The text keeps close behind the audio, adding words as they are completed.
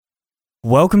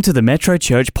Welcome to the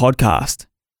Metrochurch podcast.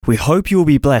 We hope you will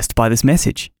be blessed by this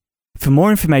message. For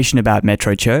more information about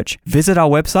Metrochurch, visit our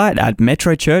website at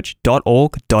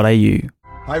metrochurch.org.au.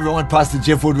 Hi everyone, Pastor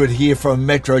Geoff Woodward here from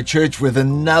Metrochurch with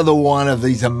another one of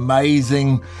these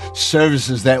amazing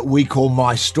services that we call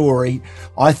My Story.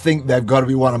 I think they've got to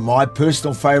be one of my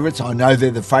personal favourites. I know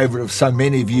they're the favourite of so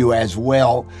many of you as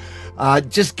well.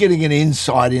 Just getting an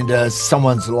insight into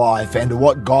someone's life and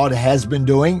what God has been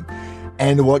doing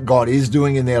and what God is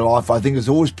doing in their life, I think is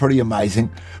always pretty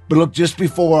amazing. But look, just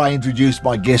before I introduce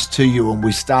my guest to you and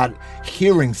we start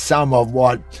hearing some of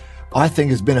what I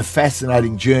think has been a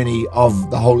fascinating journey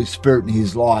of the Holy Spirit in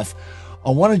his life,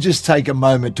 I want to just take a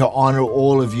moment to honour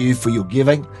all of you for your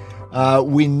giving.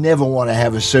 We never want to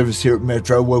have a service here at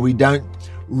Metro where we don't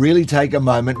really take a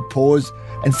moment, pause,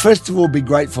 and first of all, be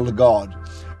grateful to God.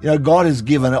 You know, God has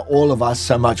given all of us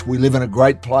so much. We live in a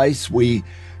great place. We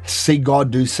see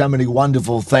God do so many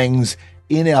wonderful things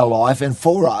in our life and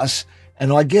for us.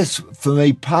 And I guess for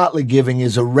me, partly giving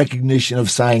is a recognition of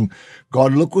saying,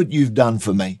 God, look what you've done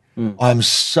for me. I'm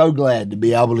so glad to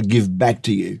be able to give back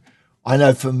to you. I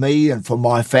know for me and for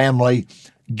my family,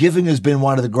 giving has been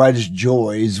one of the greatest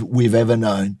joys we've ever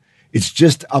known. It's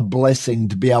just a blessing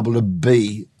to be able to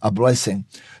be a blessing.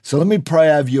 So let me pray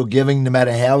over your giving, no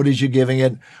matter how it is you're giving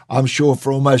it. I'm sure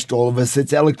for almost all of us,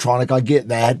 it's electronic. I get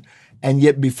that. And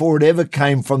yet before it ever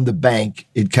came from the bank,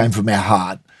 it came from our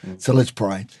heart. So let's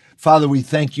pray. Father, we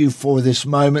thank you for this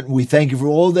moment. We thank you for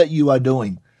all that you are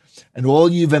doing and all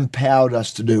you've empowered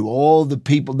us to do, all the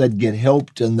people that get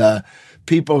helped and the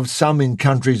people, some in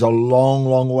countries a long,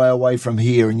 long way away from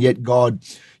here. And yet, God,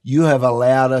 you have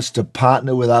allowed us to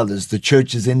partner with others, the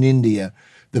churches in India,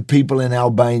 the people in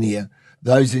Albania,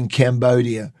 those in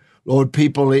Cambodia, Lord,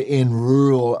 people in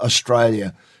rural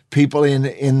Australia, people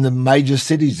in the major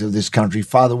cities of this country.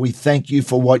 Father, we thank you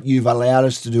for what you've allowed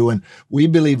us to do, and we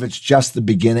believe it's just the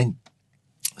beginning.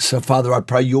 So, Father, I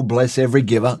pray you'll bless every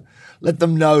giver. Let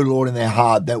them know, Lord, in their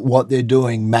heart that what they're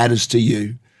doing matters to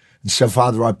you. And so,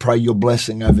 Father, I pray your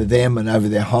blessing over them and over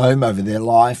their home, over their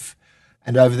life,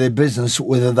 and over their business,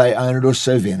 whether they own it or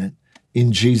serve in it.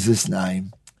 In Jesus'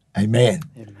 name, amen.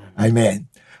 Amen. Amen.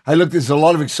 Hey, look, there's a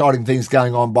lot of exciting things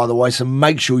going on, by the way, so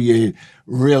make sure you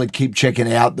really keep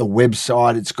checking out the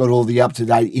website. It's got all the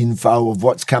up-to-date info of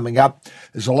what's coming up.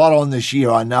 There's a lot on this year,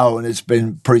 I know, and it's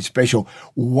been pretty special.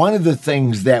 One of the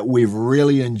things that we've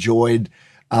really enjoyed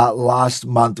last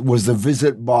month was the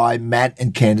visit by Matt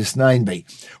and Candice Nainby.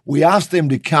 We asked them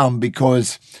to come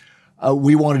because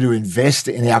we wanted to invest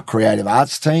in our creative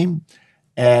arts team,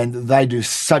 and they do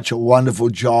such a wonderful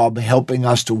job helping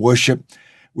us to worship.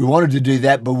 We wanted to do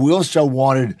that, but we also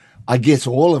wanted, I guess,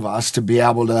 all of us to be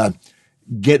able to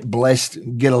get blessed,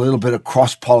 get a little bit of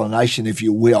cross-pollination, if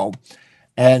you will.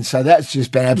 And so that's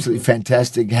just been absolutely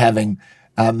fantastic having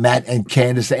Matt and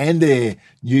Candice and their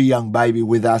new young baby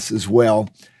with us as well.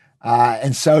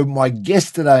 And so my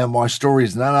guest today on My Story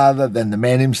is none other than the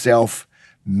man himself,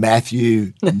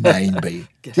 Matthew Nainby.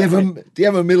 Do you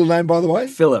have a middle name, by the way?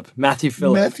 Philip. Matthew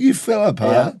Philip. Matthew Philip,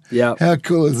 huh? Yeah. How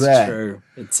cool is that? It's true.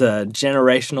 It's a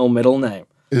generational middle name.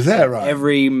 Is that right?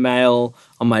 Every male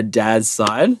on my dad's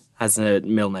side has a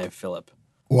middle name Philip.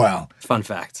 Wow. Fun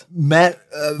fact. Matt,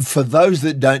 for those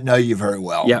that don't know you very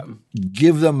well,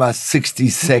 give them a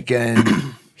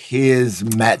 60-second, here's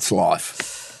Matt's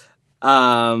life.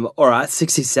 All right,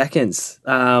 60 seconds.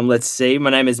 Let's see.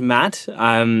 My name is Matt.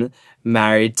 I'm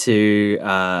married to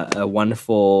a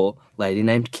wonderful lady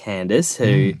named Candice,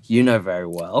 who you know very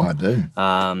well. I do.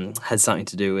 Has something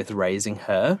to do with raising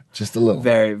her. Just a little.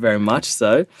 Very, very much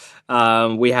so.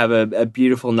 We have a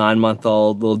beautiful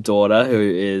 9-month-old little daughter who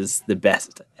is the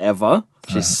best ever.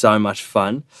 She's so much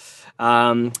fun.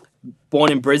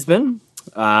 Born in Brisbane.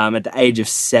 At the age of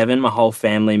 7, my whole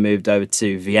family moved over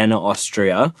to Vienna,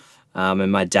 Austria.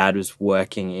 And my dad was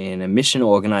working in a mission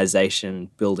organization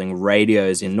building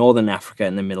radios in Northern Africa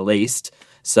and the Middle East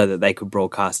so that they could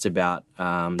broadcast about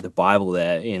the Bible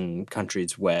there in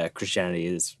countries where Christianity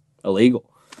is illegal.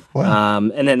 Wow.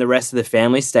 And then the rest of the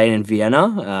family stayed in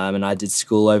Vienna, and I did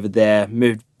school over there,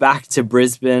 moved back to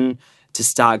Brisbane to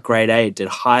start grade 8, did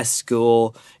high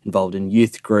school, involved in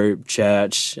youth group,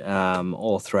 church,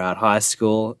 all throughout high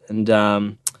school,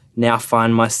 and now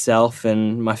find myself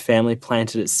and my family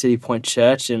planted at City Point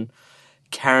Church in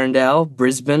Carindale,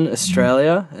 Brisbane,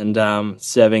 Australia, and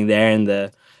serving there in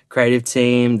the creative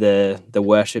team, the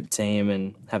worship team,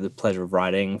 and have the pleasure of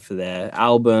writing for their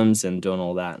albums and doing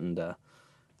all that. And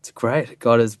It's great.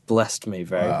 God has blessed me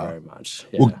very, very much.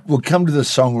 Yeah. We'll come to the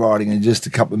songwriting in just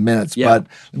a couple of minutes, but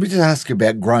let me just ask you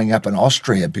about growing up in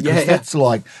Austria, because that's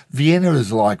like, Vienna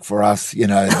is like for us,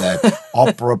 the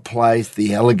opera place,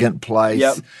 the elegant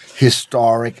place,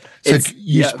 historic. So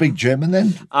you speak German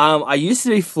then? I used to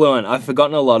be fluent. I've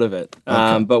forgotten a lot of it.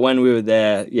 But when we were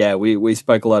there, we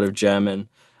spoke a lot of German.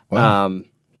 Wow.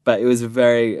 But it was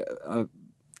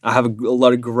I have a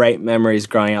lot of great memories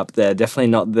growing up there.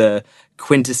 Definitely not the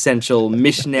quintessential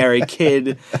missionary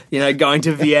kid, going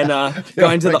to Vienna,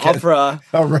 going to the opera.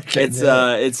 I reckon,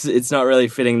 it's not really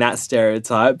fitting that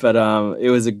stereotype, but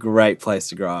it was a great place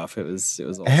to grow up. It was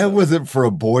awesome. How was it for a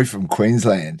boy from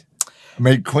Queensland? I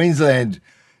mean, Queensland,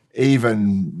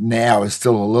 even now, is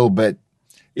still a little bit.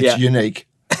 It's unique.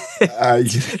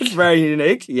 It's very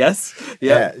unique. Yes.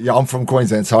 Yeah. I'm from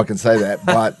Queensland, so I can say that,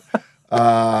 but.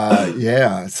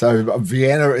 So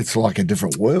Vienna, it's like a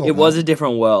different world. It was a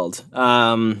different world.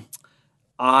 I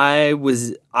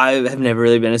have never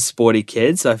really been a sporty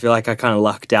kid, so I feel like I kind of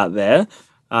lucked out there.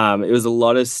 It was a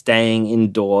lot of staying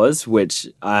indoors, which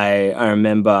I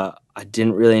remember I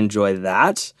didn't really enjoy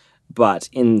that. But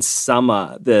in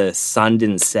summer, the sun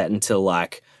didn't set until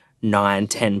like 9,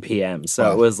 10 p.m.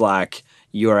 So it was like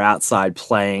you were outside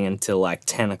playing until like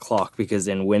 10 o'clock, because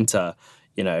in winter,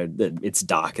 it's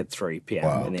dark at 3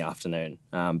 p.m. in the afternoon.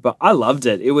 But I loved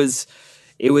it. It was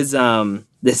the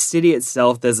city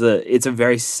itself. It's a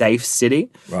very safe city.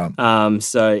 Right.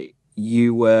 So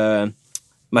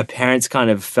my parents kind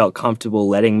of felt comfortable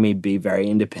letting me be very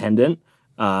independent.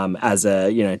 As a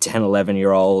 10,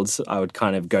 11-year-old, I would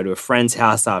kind of go to a friend's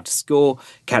house after school,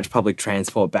 catch public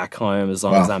transport back home. As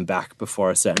long as I'm back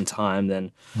before a certain time,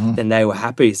 then they were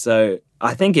happy. So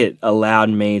I think it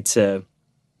allowed me to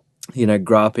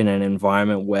grow up in an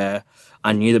environment where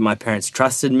I knew that my parents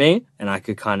trusted me and I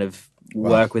could kind of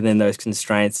work within those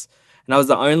constraints. And I was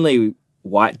the only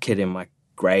white kid in my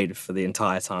grade for the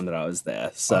entire time that I was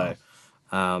there. So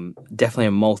definitely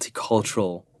a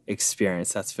multicultural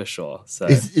experience, that's for sure. So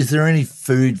is there any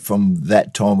food from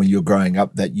that time when you're growing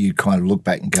up that you kind of look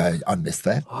back and go, I miss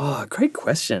that? Oh, great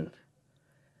question.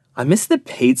 I miss the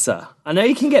pizza. I know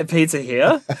you can get pizza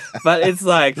here, but it's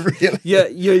like Really?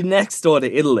 you're next door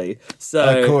to Italy.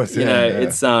 So of course,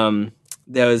 it's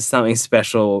there was something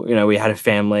special. We had a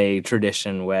family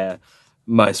tradition where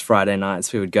most Friday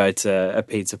nights we would go to a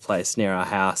pizza place near our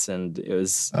house, and it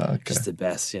was just the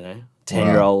best,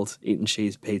 10-year-old eating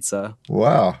cheese pizza.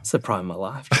 Wow. It's the prime of my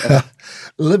life.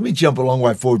 Let me jump a long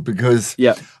way forward, because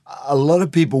a lot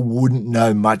of people wouldn't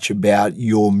know much about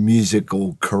your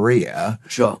musical career.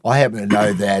 Sure. I happen to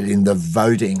know that in the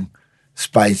voting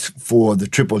space for the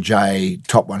Triple J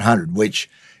Top 100, which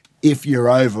if you're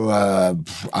over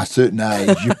a certain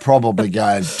age, you probably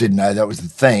didn't know that was the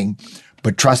thing.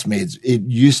 But trust me, it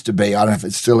used to be, I don't know if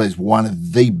it still is, one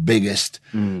of the biggest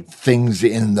things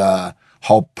in the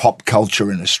whole pop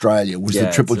culture in Australia was the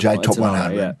Triple J Top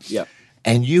 100. Yeah.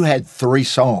 And you had 3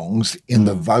 songs in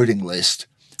the voting list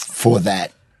for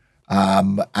that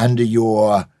under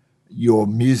your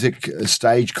music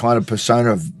stage kind of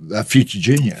persona of Future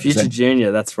Junior. Future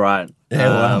Junior, that's right. Yeah,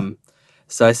 wow.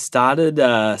 So I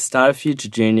started Future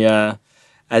Junior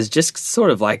as just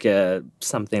sort of like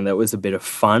something that was a bit of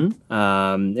fun.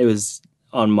 It was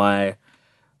on my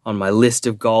list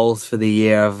of goals for the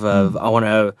year of I want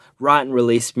to write and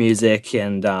release music,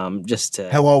 and just to.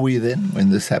 How old were you then when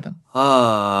this happened?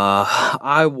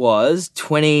 I was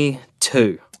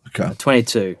 22. Okay.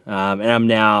 22, and I'm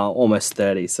now almost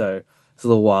 30, so it's a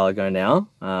little while ago now,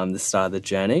 the start of the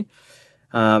journey.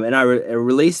 And I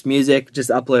released music, just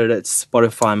uploaded it to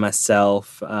Spotify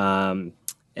myself, and,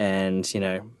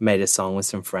 made a song with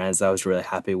some friends that I was really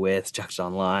happy with, chucked it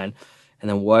online, and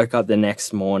then woke up the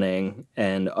next morning,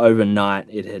 and overnight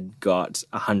it had got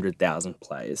 100,000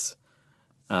 plays.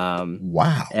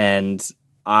 Wow. And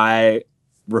I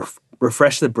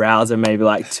refreshed the browser maybe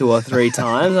like 2 or 3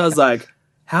 times. I was like,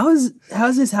 how is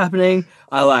this happening?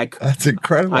 That's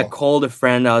incredible. I called a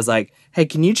friend. I was like, hey,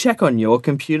 can you check on your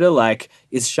computer? Like,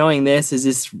 it's showing this. Is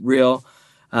this real?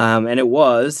 And it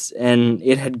was. And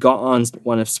it had got on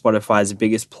one of Spotify's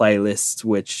biggest playlists,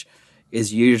 which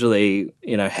is usually,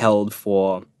 held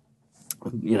for,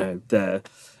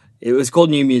 it was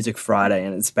called New Music Friday.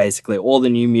 And it's basically all the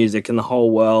new music in the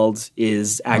whole world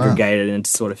is aggregated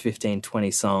into sort of 15,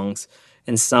 20 songs.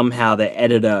 And somehow the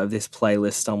editor of this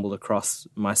playlist stumbled across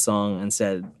my song and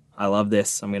said, I love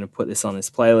this. I'm going to put this on this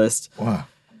playlist. Wow.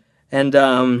 And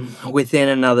within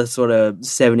another sort of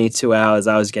 72 hours,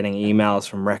 I was getting emails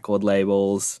from record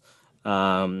labels,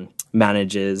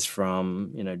 managers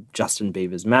from, Justin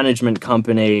Bieber's management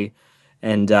company.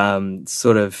 and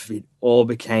sort of it all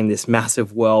became this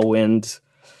massive whirlwind.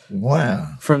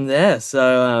 Wow. From there.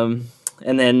 So,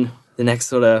 and then the next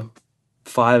sort of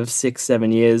 5, 6,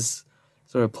 7 years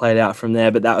sort of played out from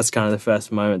there. But that was kind of the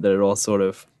first moment that it all sort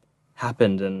of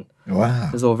happened, and Wow.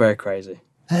 it was all very crazy.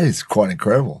 That is quite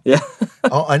incredible. Yeah.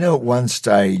 I know at one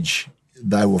stage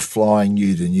they were flying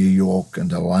you to New York and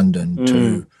to London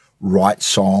to write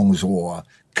songs or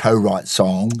co-write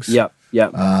songs. Yep.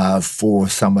 For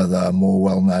some of the more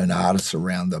well-known artists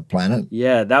around the planet.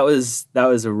 Yeah, that was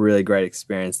a really great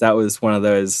experience. That was one of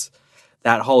those,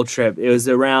 that whole trip. It was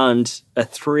around a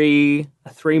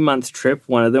 3-month trip.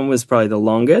 One of them was probably the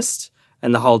longest,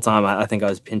 and the whole time I think I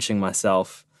was pinching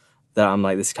myself that I'm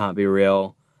like, this can't be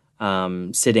real.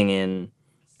 Sitting in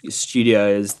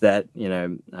studios that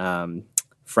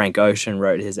Frank Ocean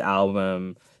wrote his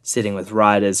album, sitting with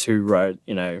writers who wrote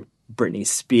Britney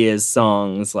Spears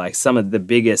songs, like some of the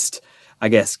biggest, I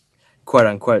guess, quote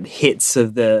unquote hits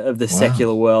of the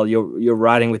secular world. You're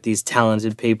writing with these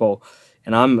talented people,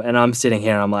 and I'm sitting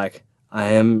here and I'm like,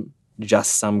 I am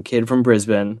just some kid from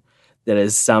Brisbane that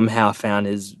has somehow found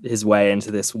his way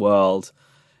into this world.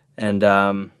 And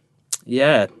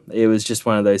it was just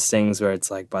one of those things where it's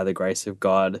like, by the grace of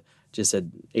God, just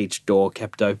each door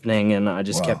kept opening, and I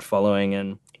just kept following,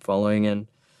 and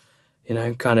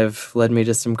kind of led me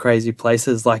to some crazy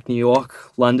places like New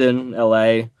York, London,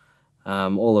 LA,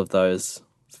 all of those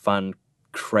fun,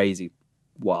 crazy,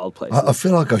 wild places. I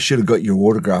feel like I should have got your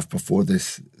autograph before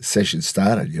this session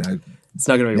started, It's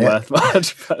not going to be worth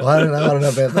much. But I don't know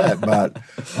about that, but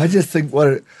I just think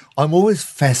I'm always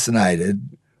fascinated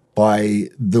by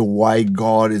the way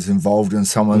God is involved in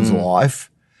someone's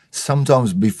life,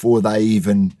 sometimes before they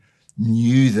even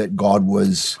knew that God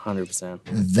was 100%.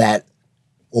 that,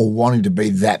 or wanting to be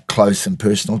that close and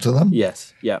personal to them.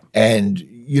 Yes, yeah. And,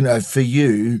 for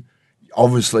you,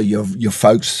 obviously your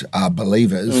folks are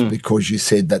believers because you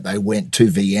said that they went to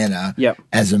Vienna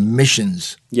as a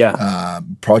missions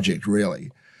project,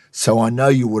 really. So I know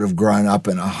you would have grown up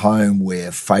in a home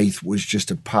where faith was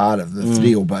just a part of the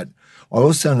deal, but I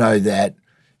also know that,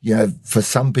 for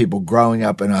some people, growing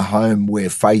up in a home where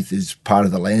faith is part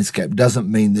of the landscape doesn't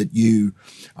mean that you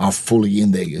are fully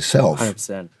in there yourself.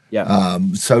 100%. Yeah.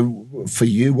 So for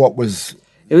you, what was...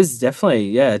 It was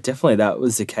definitely that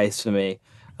was the case for me.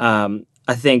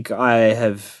 I think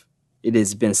it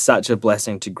has been such a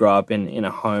blessing to grow up in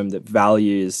a home that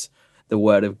values the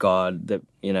Word of God, that,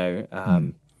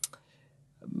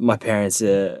 my parents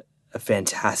are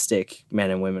fantastic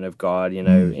men and women of God,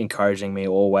 encouraging me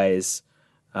always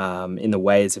in the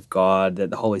ways of God, that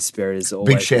the Holy Spirit is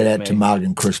always Big shout out me. to Mark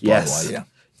and Chris, by the way. Yeah.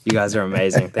 You guys are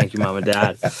amazing. Thank you, Mum and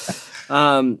Dad.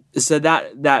 So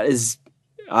that is,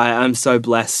 I'm so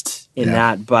blessed in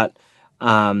that. But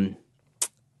I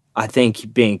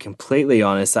think, being completely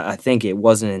honest, I think it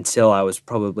wasn't until I was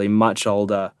probably much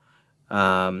older,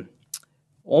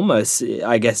 almost,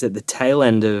 I guess, at the tail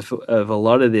end of a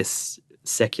lot of this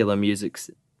secular music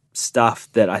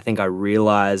stuff, that I think I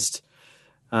realized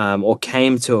or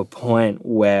came to a point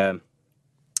where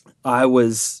I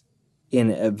was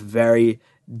in a very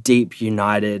deep,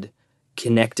 united,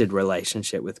 connected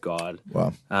relationship with God.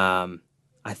 Wow.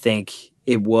 I think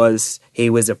he was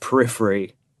a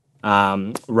periphery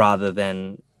rather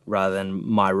than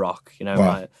my rock,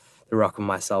 the rock of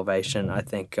my salvation. I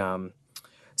think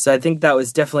so. I think that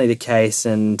was definitely the case,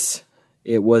 and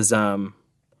it was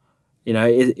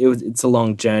it's a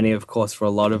long journey, of course, for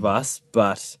a lot of us,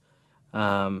 but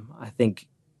I think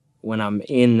when I'm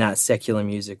in that secular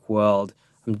music world,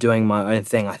 I'm doing my own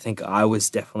thing. I think I was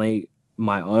definitely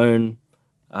my own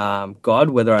God,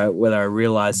 whether I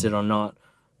realized it or not.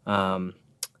 And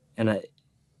I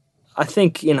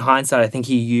think in hindsight, I think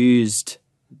he used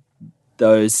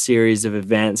those series of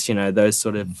events, those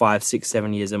sort of 5, 6,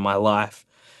 7 years of my life,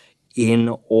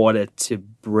 in order to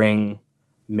bring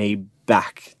me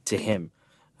back to him.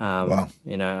 Wow.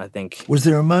 I think... Was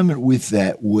there a moment with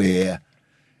that where,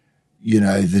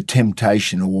 the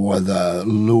temptation or the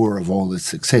lure of all this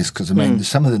success? Because, I mean,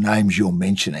 some of the names you're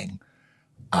mentioning,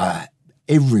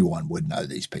 everyone would know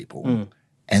these people.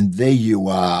 And there you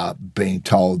are being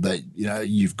told that,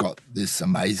 you've got this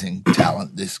amazing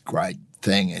talent, this great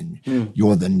thing, and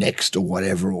you're the next or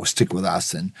whatever, or stick with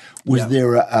us. And was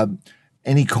there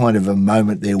any kind of a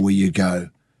moment there where you go,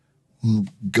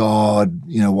 God,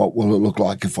 what will it look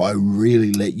like if I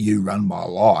really let you run my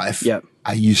life? Yep.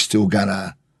 Are you still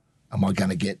am I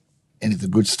gonna get any of the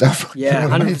good stuff? Yeah,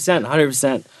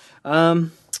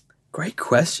 100%. Great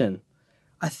question.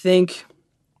 I think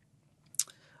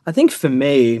for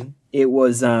me, it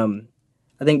was, I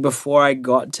think before I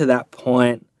got to that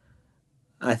point,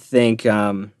 I think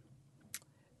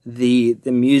the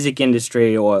music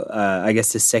industry, or I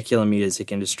guess the secular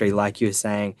music industry, like you were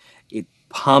saying, it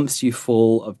pumps you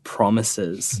full of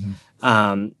promises,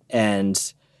 and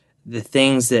the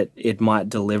things that it might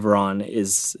deliver on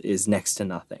is next to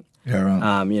nothing. Yeah,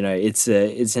 right. It's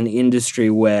an industry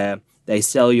where they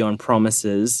sell you on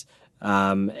promises,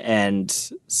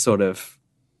 and sort of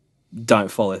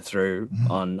don't follow through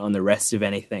on the rest of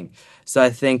anything. So I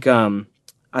think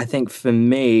for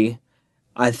me,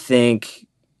 I think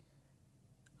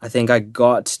I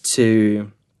got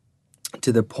to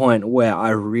the point where I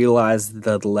realized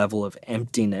the level of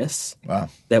emptiness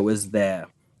that was there,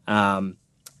 and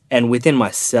within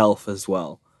myself as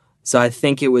well. So I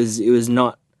think it was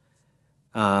not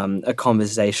a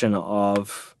conversation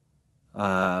of,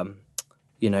 God,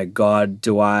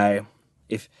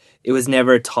 if it was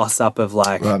never a toss up of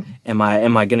like, am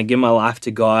I going to give my life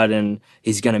to God and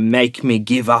He's going to make me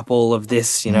give up all of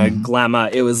this, glamour.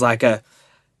 It was like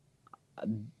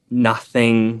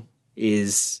nothing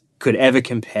could ever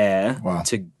compare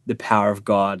to the power of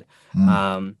God,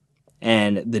 and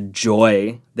the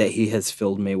joy that He has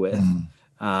filled me with.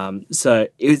 So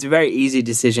it was a very easy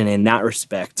decision in that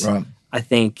respect. Right. I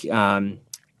think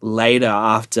later,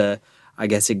 after I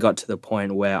guess it got to the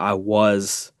point where I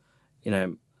was,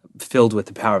 filled with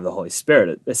the power of the Holy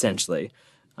Spirit, essentially,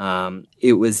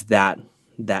 it was that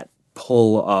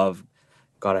pull of,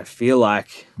 God, I feel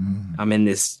like I'm in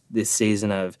this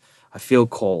season of, I feel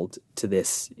called to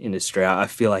this industry. I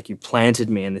feel like you planted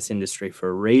me in this industry for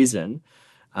a reason.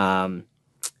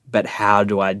 But how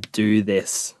do I do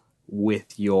this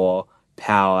with your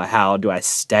power? How do I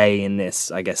stay in this,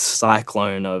 I guess,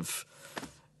 cyclone of,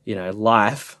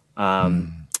 life,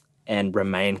 and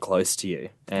remain close to you?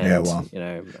 And,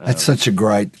 that's such a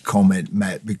great comment,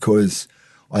 Matt, because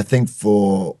I think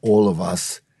for all of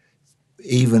us,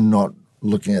 even not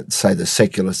looking at, say, the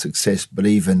secular success, but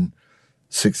even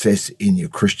success in your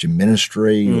Christian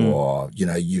ministry, or,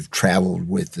 you've traveled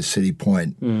with the City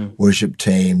Point worship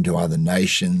team to other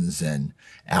nations and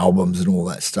albums and all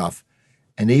that stuff.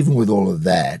 And even with all of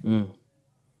that,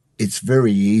 it's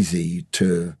very easy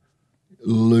to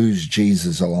lose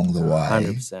Jesus along the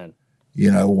way. 100%.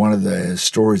 One of the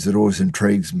stories that always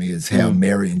intrigues me is how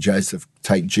Mary and Joseph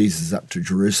take Jesus up to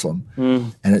Jerusalem,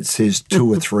 and it says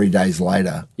 2 or 3 days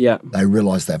later, they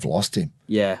realize they've lost him.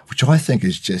 Yeah. Which I think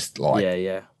is just like,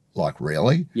 like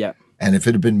really? Yeah. And if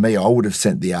it had been me, I would have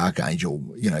sent the archangel,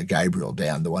 Gabriel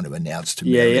down, the one who announced to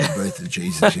Mary the birth of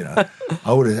Jesus.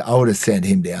 I would have sent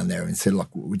him down there and said, "Look,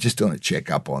 we're just doing a check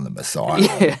up on the Messiah.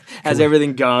 Yeah. How's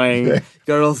everything going?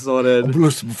 Got it all sorted."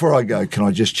 Listen, before I go, can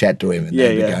I just chat to him? And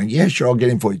they'd be going, "Yeah, sure, I'll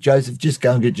get him for you, Joseph. Just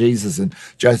go and get Jesus." And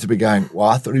Joseph would be going, "Well,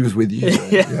 I thought he was with you."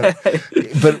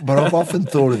 But I've often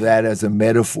thought of that as a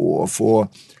metaphor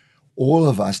for all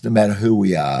of us, no matter who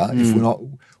we are. If we're not.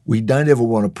 We don't ever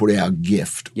want to put our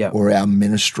gift or our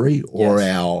ministry or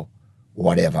our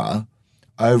whatever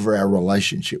over our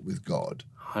relationship with God.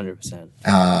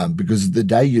 100%. Because the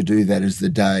day you do that is the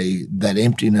day that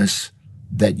emptiness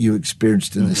that you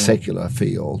experienced in the secular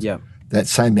field, that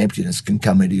same emptiness can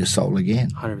come into your soul again.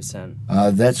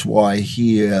 100%. That's why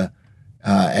here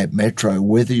at Metro,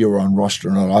 whether you're on roster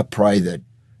or not, I pray that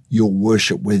you'll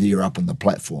worship whether you're up on the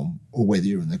platform or whether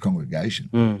you're in the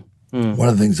congregation. One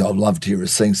of the things I've loved here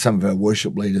is seeing some of our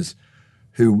worship leaders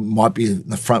who might be in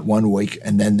the front one week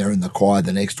and then they're in the choir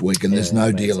the next week, and there's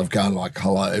no deal of going like,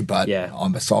 hello, but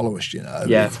I'm a soloist,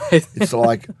 It's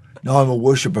like, no, I'm a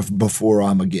worshiper before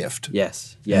I'm a gift.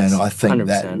 Yes. And I think 100%.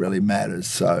 that really matters.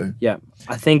 So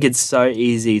I think it's so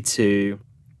easy to,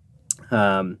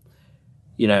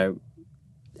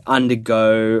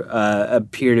 undergo a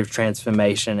period of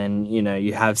transformation, and,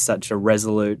 you have such a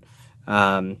resolute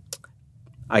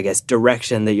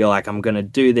direction that you're like, I'm going to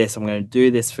do this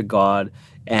for God,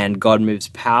 and God moves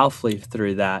powerfully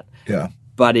through that. Yeah.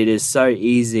 But it is so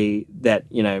easy that,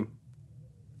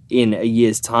 in a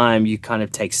year's time, you kind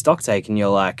of take stocktake and you're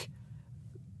like,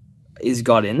 is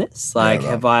God in this? Like,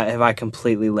 have I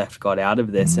completely left God out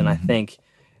of this? And I think,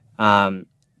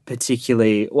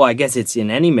 particularly, well, I guess it's in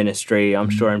any ministry, I'm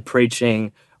sure in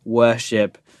preaching,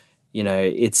 worship,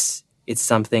 it's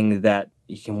something that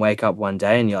you can wake up one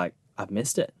day and you're like, I've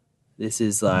missed it. This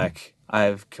is like,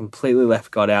 I've completely left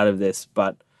God out of this,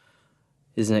 but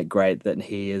isn't it great that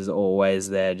He is always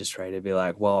there just ready to be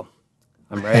like, well,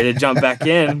 I'm ready to jump back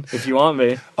in if you want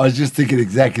me. I was just thinking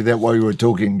exactly that while you were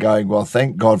talking, going, well,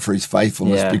 thank God for His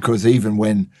faithfulness, because even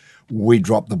when we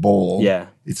drop the ball,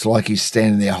 it's like He's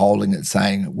standing there holding it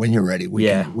saying, when you're ready,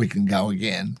 we can go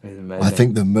again. I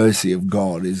think the mercy of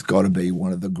God has got to be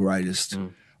one of the greatest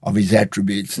of His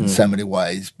attributes in so many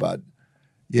ways, but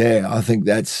I think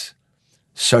that's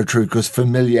So true, because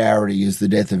familiarity is the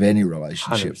death of any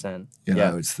relationship. 100%. You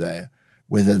know, it's there.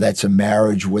 Whether that's a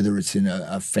marriage, whether it's in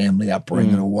a family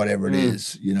upbringing or whatever it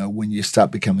is, you know, when you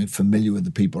start becoming familiar with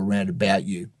the people around about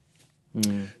you,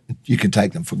 you can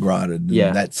take them for granted.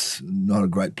 And that's not a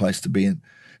great place to be in.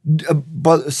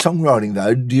 But songwriting,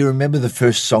 though, do you remember the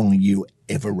first song you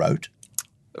ever wrote?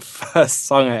 First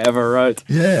song I ever wrote?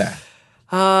 Yeah.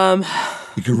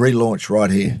 You could relaunch right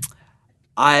here.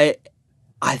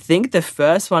 I think the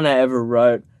first one I ever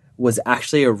wrote was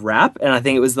actually a rap, and I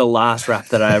think it was the last rap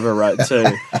that I ever wrote too,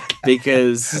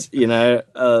 because, you know,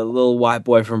 a little white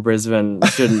boy from Brisbane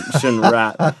shouldn't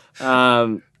rap.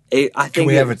 I think can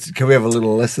we have a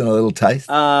little listen, a little taste?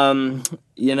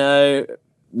 You know,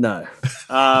 no.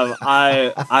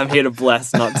 I'm here to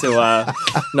bless, not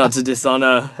to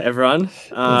dishonor everyone.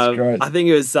 That's great. I think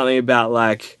it was something about,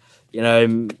 like, you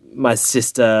know, my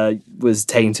sister was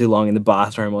taking too long in the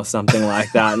bathroom or something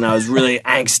like that, and I was really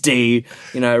angsty,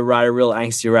 you know, write a real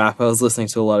angsty rap. I was listening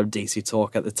to a lot of DC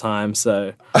Talk at the time,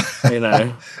 so, you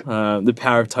know, the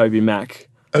power of Toby Mac.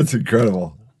 That's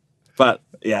incredible. But,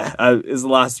 yeah, it's the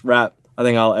last rap I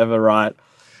think I'll ever write.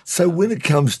 So when it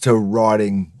comes to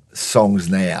writing songs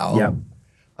now,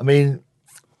 I mean,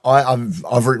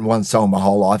 I've written one song my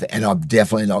whole life, and I'm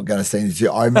definitely not going to sing it to you.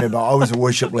 I remember I was a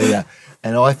worship leader,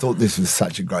 and I thought this was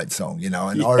such a great song, you know,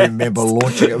 and I remember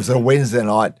launching it. It was a Wednesday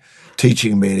night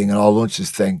teaching meeting, and I launched this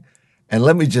thing. And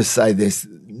let me just say this,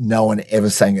 no one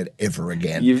ever sang it ever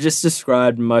again. You've just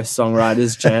described most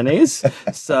songwriters' journeys,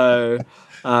 so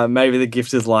maybe the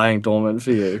gift is lying dormant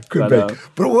for you. Could be.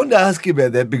 But I wanted to ask you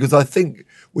about that, because I think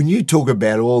when you talk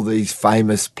about all these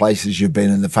famous places you've been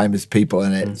and the famous people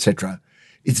and et cetera,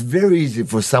 it's very easy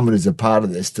for someone who's a part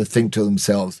of this to think to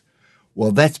themselves,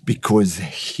 well, that's because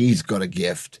he's got a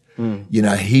gift. You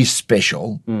know, he's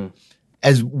special.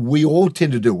 As we all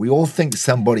tend to do. We all think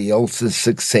somebody else's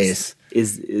success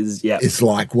is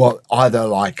like, well, either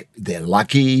like they're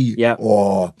lucky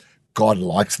or God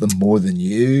likes them more than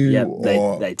you. Yeah,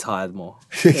 or they tithe more.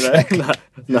 Exactly.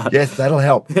 No. Yes, that'll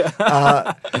help.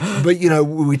 But, you know,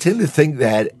 we tend to think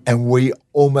that, and we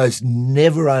almost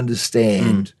never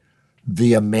understand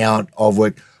the amount of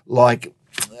work. Like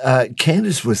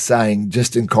Candace was saying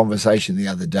just in conversation the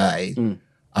other day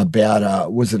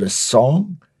about, was it a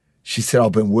song? She said,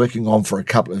 I've been working on for a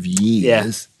couple of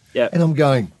years. Yeah. And I'm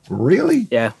going, really?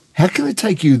 Yeah. How can it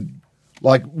take you,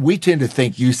 like, we tend to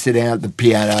think you sit down at the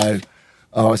piano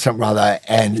or something rather,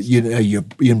 and, you know, you're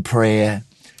in prayer,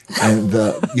 and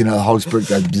the Holy Spirit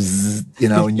goes, bzzz, you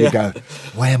know, and you go,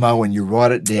 whammo, and you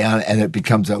write it down, and it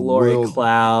becomes a glory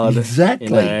cloud. Exactly.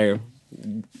 You know,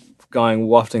 going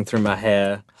wafting through my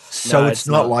hair. So it's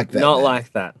not like that. Not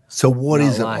like that. So what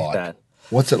is it like like? that.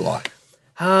 What's it like?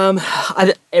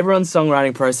 Everyone's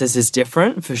songwriting process is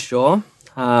different, for sure.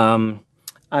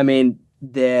 I mean,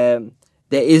 there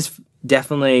is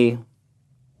definitely.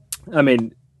 I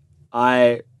mean,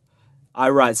 I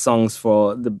write songs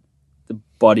for the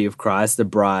body of Christ, the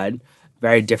bride,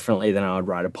 very differently than I would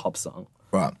write a pop song.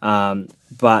 Right.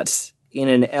 But in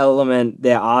an element,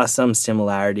 there are some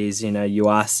similarities. You know, you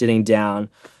are sitting down,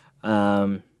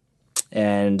 and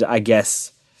I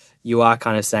guess you are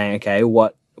kind of saying, okay,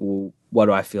 what do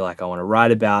I feel like I want to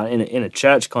write about? In a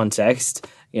church context,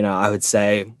 you know, I would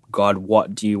say, God,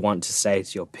 what do you want to say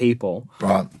to your people?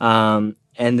 Right. And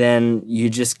then you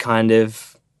just kind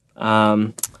of,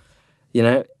 you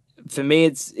know, for me,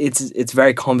 it's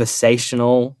very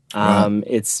conversational. Right.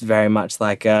 It's very much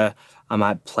like I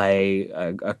might play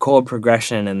a chord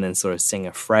progression and then sort of sing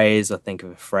a phrase or think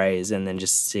of a phrase and then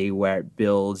just see where it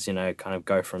builds, you know, kind of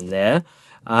go from there.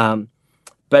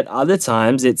 But other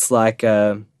times it's like,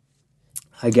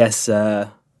 I guess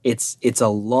it's a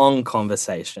long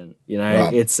conversation, you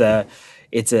know. Right.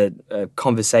 It's a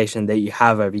conversation that you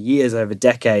have over years, over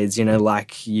decades, you know,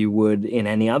 like you would in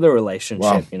any other relationship.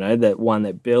 Wow. You know, that one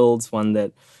that builds, one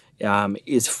that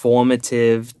is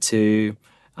formative to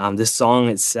the song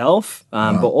itself,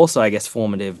 but also I guess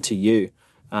formative to you.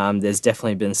 There's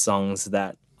definitely been songs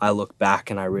that I look back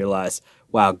and I realize,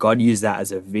 wow, God used that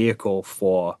as a vehicle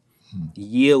for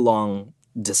year-long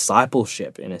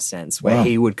discipleship, in a sense, where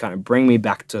he would kind of bring me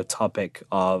back to a topic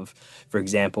of, for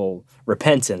example,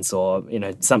 repentance or, you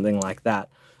know, something like that,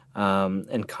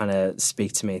 and kind of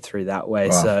speak to me through that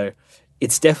way. So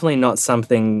it's definitely not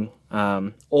something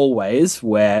always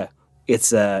where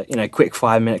it's a, you know, quick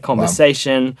 5-minute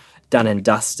conversation, done and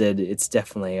dusted. It's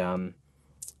definitely,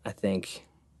 I think.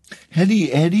 How do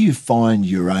you find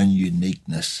your own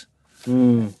uniqueness?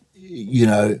 You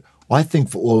know, I think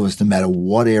for all of us, no matter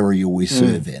what area we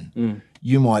serve in,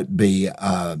 you might be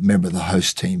a member of the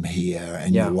host team here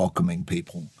and you're welcoming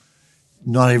people.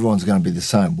 not everyone's going to be the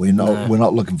same. We're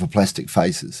not looking for plastic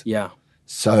faces. Yeah.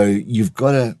 So you've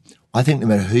got to, I think no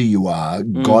matter who you are,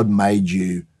 God made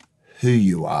you who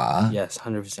you are. Yes,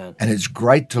 100%. And it's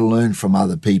great to learn from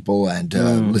other people and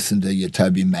listen to your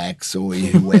Toby Max or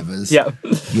your whoever's, Yeah.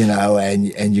 you know,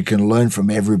 and you can learn from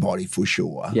everybody for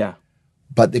sure. Yeah.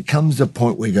 But there comes a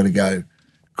point where you got to go,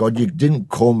 God, you didn't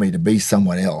call me to be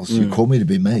someone else. You called me to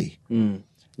be me.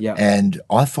 Yeah. And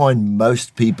I find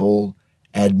most people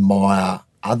admire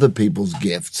other people's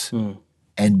gifts and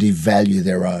devalue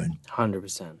their own.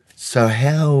 100%.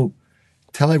 So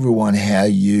tell everyone how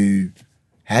do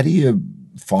you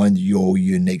find your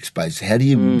unique space? How do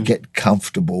you get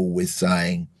comfortable with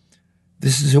saying,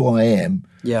 this is who I am?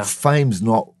 Yeah. Fame's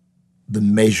not the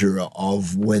measure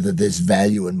of whether there's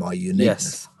value in my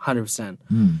uniqueness. Yes,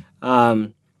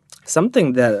 100%.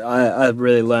 Something that I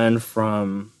really learned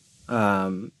from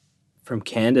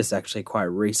Candace actually quite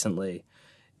recently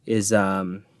is,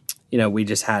 you know, we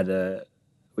just had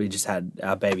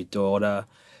our baby daughter,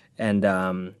 and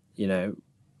you know,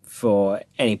 for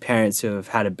any parents who have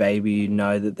had a baby, you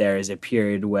know that there is a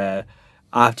period where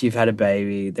after you've had a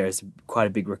baby, there's quite a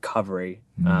big recovery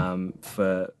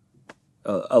for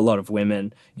a lot of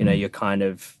women. You know, you're kind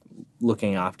of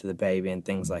looking after the baby and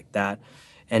things like that.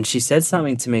 And she said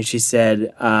something to me. She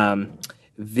said,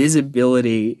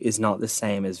 visibility is not the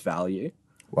same as value.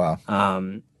 Wow.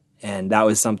 And that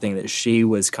was something that she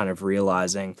was kind of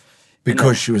realizing.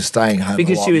 Because she was staying home.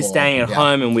 Because she was staying at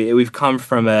home, and we've come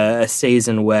from a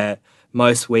season where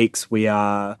most weeks we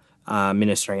are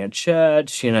ministering at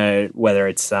church, you know, whether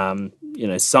it's, you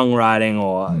know, songwriting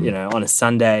or, you know, on a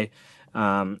Sunday.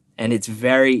 And it's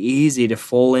very easy to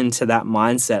fall into that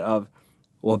mindset of,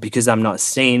 well, because I'm not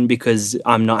seen, because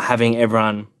I'm not having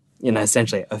everyone, you know,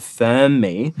 essentially affirm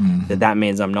me, that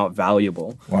means I'm not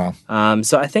valuable. Wow.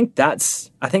 So I think that's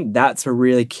a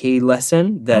really key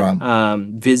lesson, that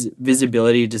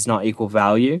visibility does not equal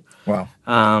value.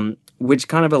 Wow. Which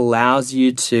kind of allows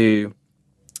you to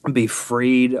be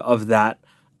freed of that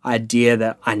idea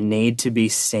that I need to be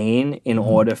seen in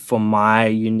order for my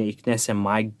uniqueness and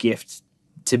my gift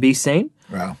to be seen.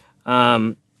 Wow.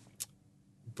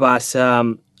 But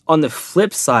on the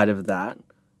flip side of that,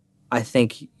 I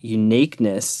think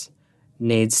uniqueness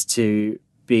needs to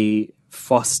be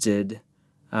fostered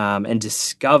and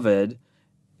discovered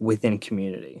within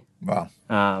community. Wow.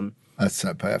 That's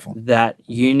so powerful. That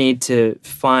you need to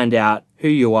find out who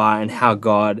you are and how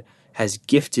God has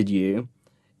gifted you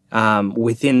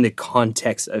within the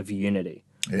context of unity.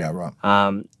 Yeah, right.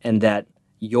 And that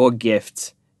your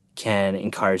gift can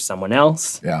encourage someone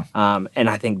else. Yeah. And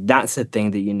I think that's the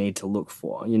thing that you need to look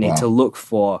for. You need to look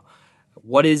for,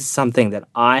 what is something that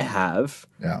I have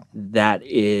that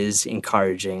is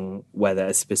encouraging, whether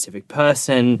a specific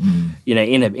person, you know,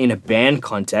 in a band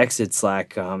context, it's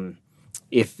like,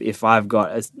 if I've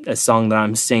got a song that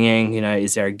I'm singing, you know,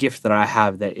 is there a gift that I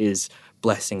have that is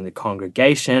blessing the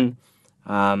congregation?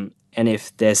 And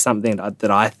if there's something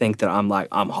that I think that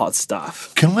I'm hot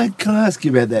stuff. Can I ask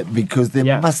you about that? Because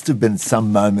there must have been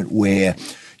some moment where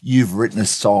you've written a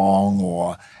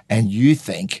song and you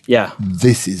think,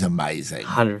 this is amazing.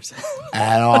 100%.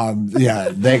 And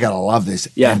they're going to love this.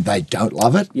 Yeah. And they don't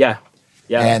love it. Yeah.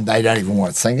 Yeah. And they don't even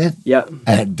want to sing it. Yeah.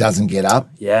 And it doesn't get up.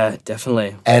 Yeah,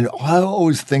 definitely. And I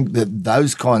always think that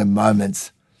those kind of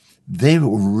moments, they're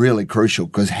really crucial,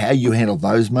 because how you handle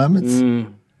those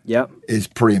moments is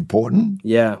pretty important.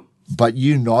 Yeah. But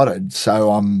you nodded,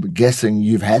 so I'm guessing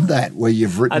you've had that where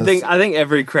you've written. I think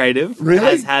every creative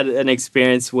has had an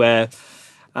experience where,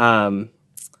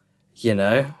 you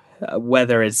know,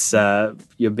 whether it's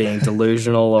you're being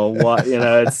delusional or what, you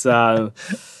know, it's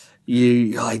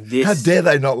you're like this. How dare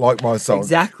they not like my song?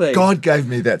 Exactly. God gave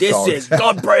me that song. This is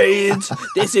God breathed.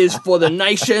 This is for the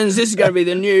nations. This is going to be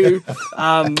the new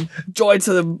joy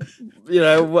to the, you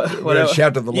know, whatever.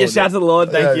 Shout to the Lord. Yeah, shout to the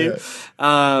Lord. Thank you.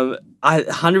 Yeah.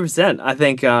 100%. I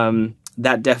think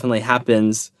that definitely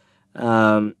happens.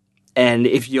 And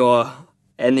if you're,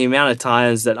 and the amount of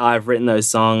times that I've written those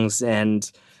songs, and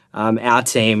our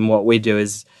team, what we do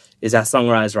is our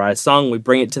songwriters write a song, we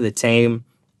bring it to the team,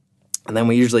 and then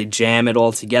we usually jam it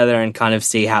all together and kind of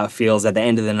see how it feels. At the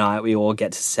end of the night, we all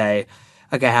get to say,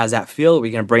 okay, how's that feel? Are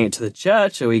we going to bring it to the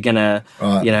church? Are we going to,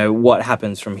 you know, what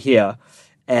happens from here?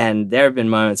 And there have been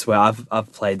moments where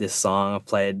I've played this song, I've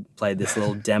played this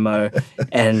little demo,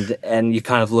 and you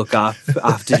kind of look up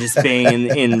after just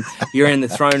being in you're in the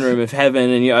throne room of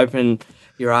heaven, and you open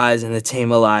your eyes, and the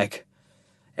team are like,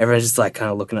 everyone's just like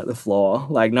kind of looking at the floor,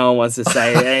 like no one wants to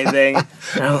say anything.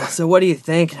 And I'm like, so what do you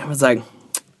think? And I was like,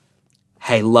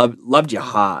 hey, loved your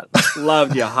heart.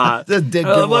 Loved your heart.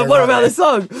 What about this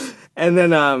song? And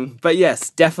then, but yes,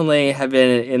 definitely have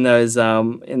been in those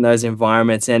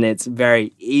environments, and it's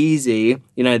very easy.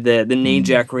 You know, the knee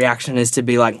jerk reaction is to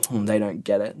be like, they don't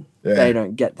get it. Yeah. They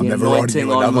don't get the I'm never writing anointing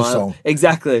you on another my song.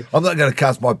 Exactly. I'm not going to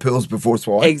cast my pearls before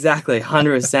swine. Exactly,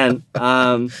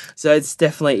 100%. So it's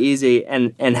definitely easy,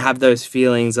 and have those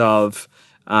feelings of,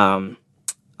 I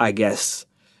guess,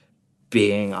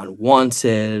 being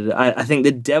unwanted. I think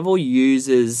the devil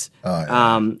uses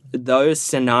those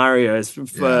scenarios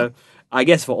for, I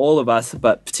guess, for all of us,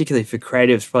 but particularly for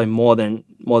creatives, probably more than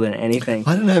anything.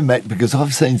 I don't know, mate, because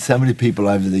I've seen so many people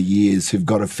over the years who've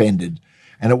got offended,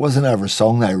 and it wasn't over a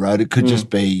song they wrote. It could just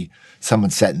be someone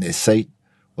sat in their seat,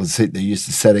 or the seat they're used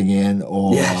to sitting in,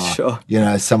 or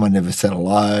someone never said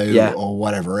hello, or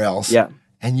whatever else. Yeah.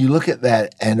 And you look at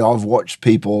that, and I've watched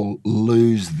people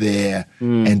lose their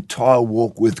entire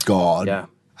walk with God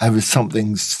over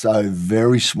something so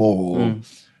very small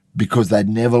because they'd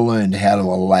never learned how to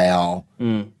allow,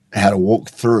 how to walk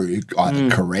through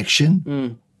either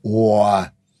correction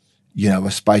or, a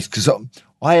space. Because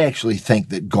I actually think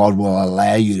that God will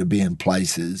allow you to be in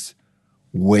places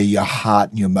where your heart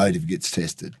and your motive gets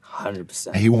tested.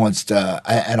 100%. He wants to,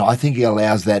 and I think he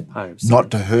allows that 100%.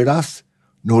 not to hurt us,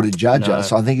 nor to judge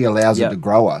us. I think he allows it to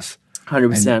grow us.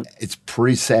 100%. And it's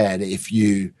pretty sad if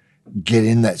you get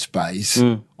in that space.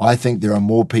 I think there are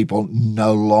more people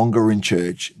no longer in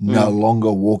church, no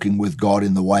longer walking with God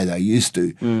in the way they used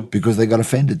to because they got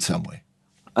offended somewhere.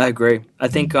 I agree. I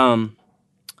think offense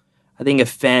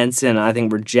and I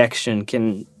think rejection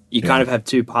kind of have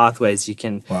two pathways. You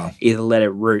can either let it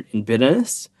root in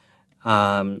bitterness,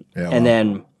 and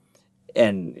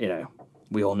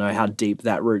we all know how deep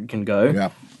that root can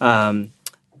go. Yeah.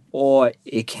 Or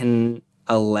it can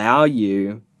allow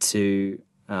you to,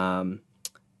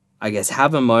 I guess,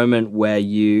 have a moment where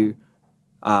you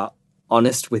are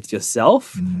honest with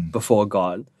yourself before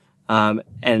God.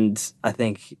 And I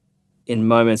think in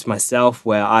moments myself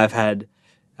where I've had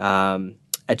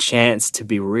a chance to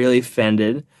be really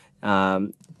offended,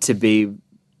 to be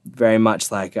very much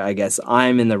like, I guess,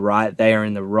 I'm in the right, they are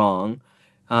in the wrong.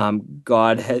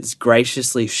 God has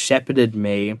graciously shepherded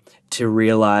me to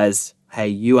realize, hey,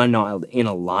 you are not in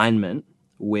alignment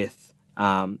with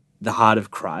the heart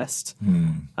of Christ,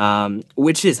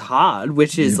 which is hard,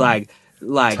 which is like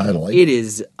totally. It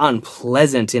is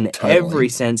unpleasant in every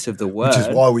sense of the word. Which is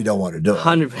why we don't want to do it.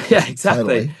 100%, yeah, exactly.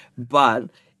 Totally.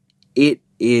 But it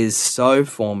is so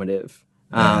formative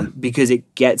because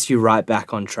it gets you right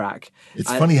back on track. It's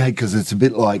funny, hey, because it's a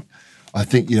bit like, I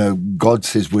think, God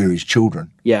says we're his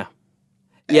children. Yeah.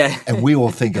 Yeah. And we all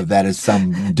think of that as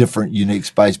some different, unique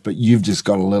space, but you've just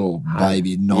got a little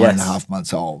baby, 9.5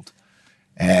 months old.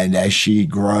 And as she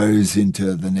grows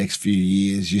into the next few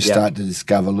years, you start to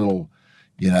discover little,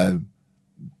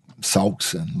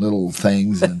 sulks and little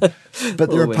things.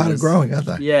 But they're a part of growing, aren't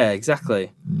they? Yeah,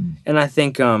 exactly. And I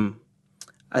think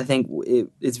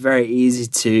it's very easy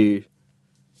to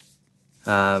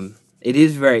it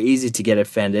is very easy to get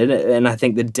offended, and I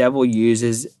think the devil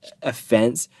uses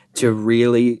offense to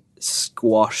really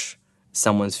squash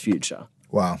someone's future.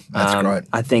 Wow, that's great.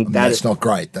 I think that's not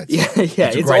great. That's it's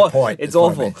a great point. It's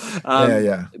awful.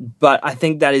 But I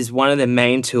think that is one of the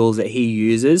main tools that he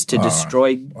uses to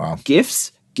destroy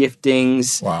gifts,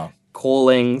 giftings,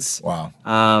 callings. Wow.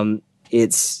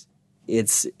 It's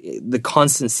the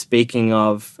constant speaking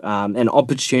of and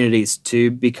opportunities to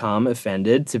become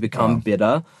offended, to become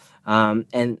bitter.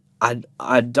 And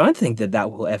I don't think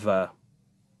that will ever.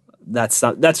 That's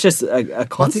just a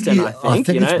constant. I think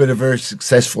it's been a very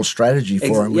successful strategy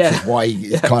for him, which is why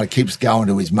he kind of keeps going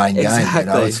to his main game.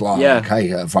 It's like, okay,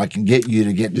 if I can get you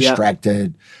to get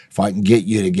distracted, if I can get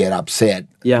you to get upset,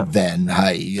 then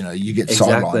hey, you get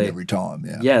sidelined every time.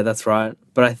 Yeah, that's right.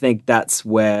 But I think that's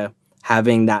where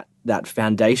having that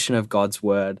foundation of God's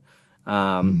word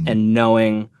and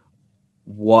knowing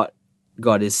what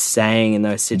God is saying in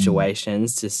those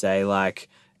situations to say, like,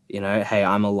 hey,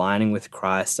 I'm aligning with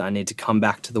Christ. I need to come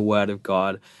back to the word of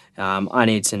God. I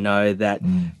need to know that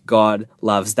God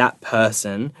loves that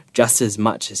person just as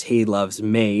much as he loves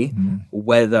me,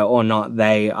 whether or not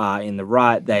they are in the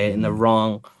right, they're in the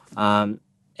wrong,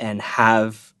 and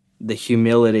have the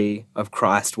humility of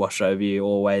Christ wash over you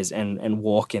always and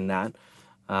walk in that.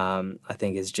 I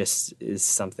think is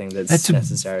something that's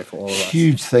necessary for all of us.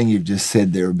 Huge thing you've just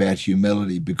said there about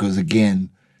humility, because again,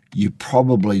 you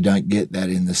probably don't get that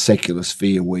in the secular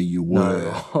sphere where you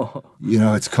were.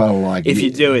 No. It's kind of like, if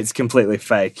you do, it's completely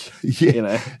fake.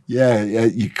 Yeah,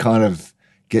 you kind of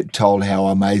get told how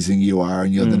amazing you are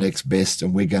and you're the next best,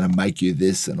 and we're going to make you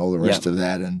this and all the rest of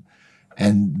that.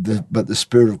 But the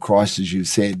Spirit of Christ, as you've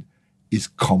said, is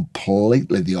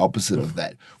completely the opposite of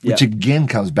that, which Yeah. again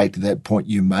comes back to that point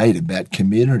you made about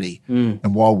community.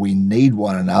 And while we need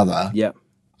one another, Yeah.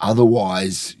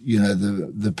 otherwise,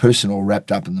 the person all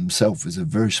wrapped up in themselves is a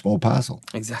very small parcel.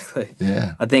 Exactly.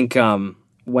 Yeah. I think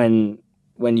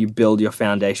when you build your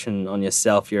foundation on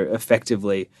yourself, you're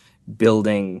effectively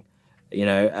building,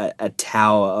 a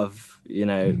tower of,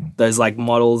 those like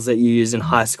models that you use in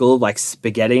high school, like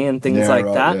spaghetti and things Yeah, like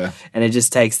right, that. yeah. And it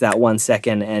just takes that 1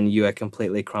 second and you are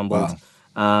completely crumbled.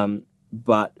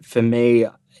 But for me,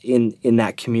 in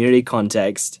that community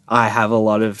context, I have a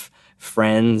lot of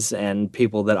friends and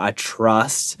people that I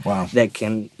trust Wow. that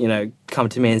can, come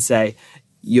to me and say,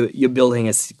 you're building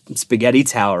a spaghetti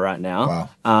tower right now.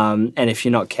 Wow. And if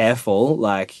you're not careful,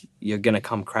 like, you're going to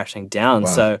come crashing down. Wow.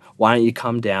 So why don't you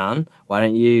come down? Why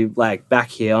don't you, like, back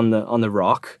here on the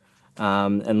rock,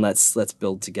 and let's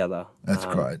build together. That's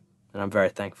great. And I'm very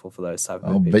thankful for those type of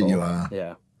I'll people. bet you are.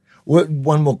 Yeah. Well,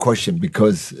 one more question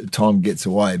because time gets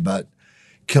away, but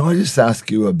can I just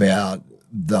ask you about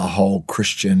the whole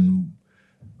Christian,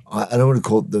 I don't want to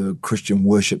call it the Christian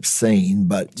worship scene,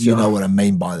 but you know what I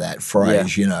mean by that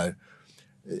phrase,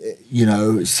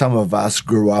 some of us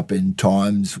grew up in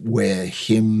times where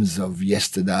hymns of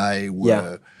yesterday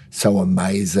were so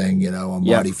amazing, A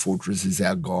Mighty Fortress is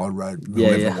Our God,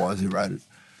 whoever it was who wrote it,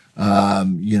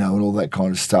 and all that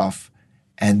kind of stuff.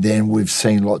 And then we've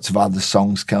seen lots of other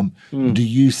songs come. Do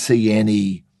you see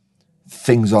any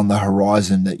things on the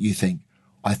horizon that you think,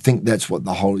 I think that's what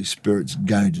the Holy Spirit's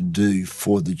going to do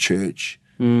for the church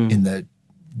in the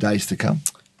days to come?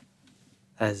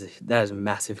 That is a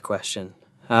massive question.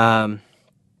 I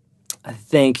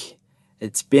think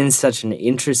it's been such an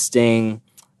interesting,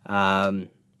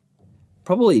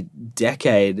 probably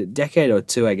decade or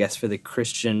two, I guess, for the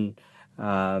Christian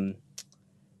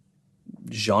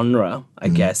genre, I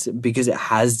guess, because it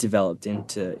has developed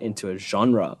into a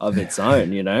genre of its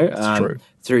own, true.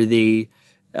 through the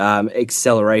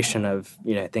acceleration of,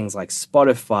 things like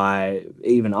Spotify,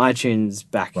 even iTunes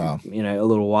back, Wow. a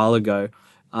little while ago.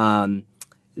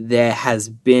 There has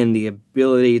been the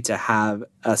ability to have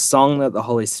a song that the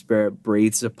Holy Spirit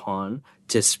breathes upon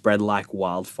to spread like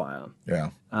wildfire.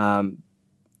 Yeah.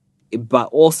 But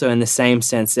also in the same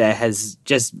sense, there has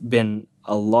just been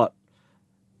a lot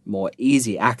more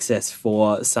easy access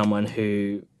for someone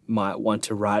who might want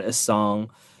to write a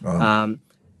song,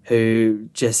 who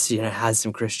just, has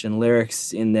some Christian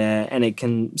lyrics in there, and it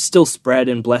can still spread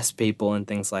and bless people and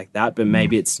things like that. But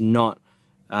maybe it's not,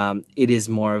 it is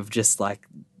more of just like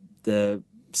the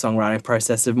songwriting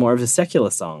process of more of a secular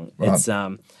song. Right. It's,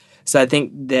 so I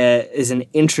think there is an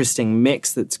interesting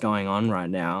mix that's going on right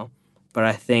now. But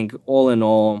I think all in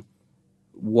all,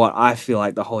 what I feel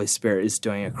like the Holy Spirit is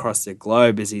doing across the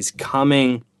globe is he's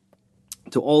coming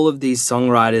to all of these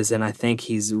songwriters, and I think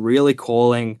he's really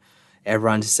calling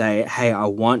everyone to say, hey, I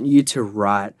want you to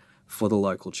write for the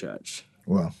local church.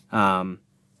 Wow.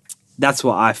 That's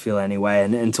what I feel anyway,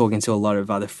 and talking to a lot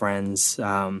of other friends,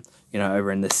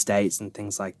 over in the States and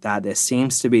things like that, there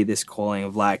seems to be this calling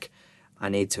of like, I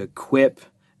need to equip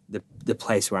the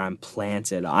place where I'm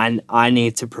planted. I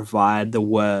need to provide the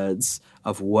words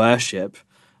of worship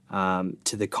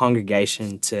to the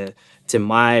congregation, to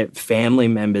my family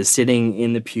members sitting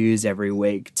in the pews every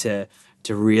week, to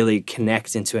really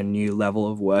connect into a new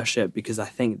level of worship, because I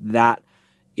think that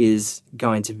is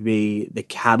going to be the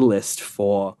catalyst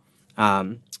for,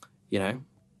 God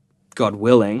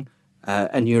willing,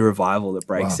 a new revival that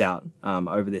breaks out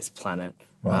over this planet,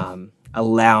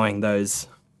 allowing those,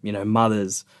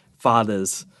 mothers,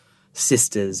 fathers,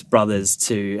 sisters, brothers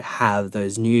to have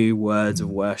those new words of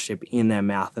worship in their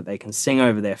mouth that they can sing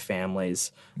over their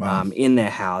families, in their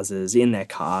houses, in their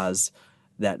cars,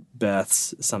 that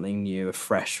births something new, a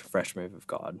fresh move of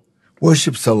God.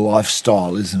 Worship's a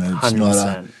lifestyle, isn't it? It's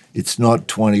 100%. It's not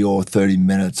 20 or 30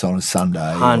 minutes on a Sunday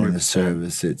or in a 100%.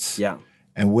 service. Yeah.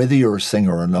 And whether you're a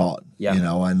singer or not, Yeah.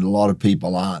 and a lot of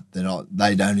people aren't.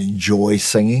 They don't enjoy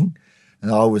singing. And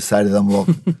I always say to them, look,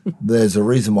 there's a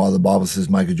reason why the Bible says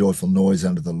make a joyful noise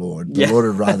unto the Lord. The Lord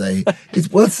would rather it's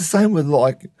the same with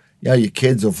your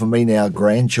kids, or for me now,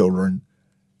 grandchildren.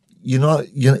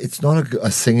 It's not a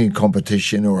singing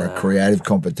competition or a creative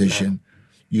competition.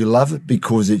 You love it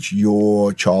because it's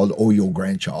your child or your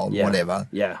grandchild, whatever.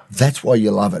 Yeah. That's why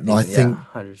you love it. And I think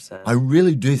 100%. I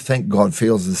really do think God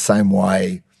feels the same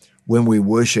way when we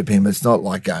worship him. It's not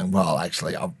like going, well,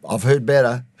 actually, I've heard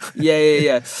better.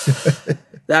 Yeah.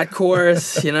 That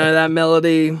chorus, that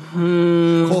melody.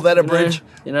 Call that a bridge.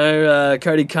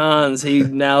 Cody Carnes, he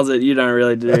nails it. You don't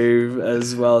really do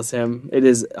as well as him. It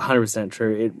is 100%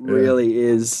 true. It really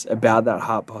is about that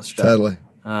heart posture. Totally.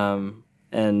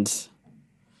 And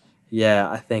Yeah,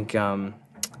 I think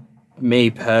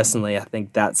me personally, I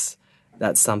think that's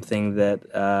something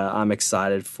that I'm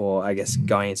excited for. I guess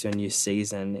going into a new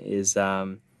season is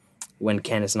when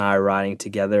Candace and I are writing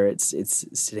together. It's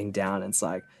sitting down. And it's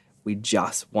like we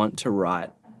just want to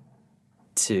write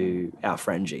to our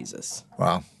friend Jesus.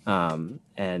 Wow.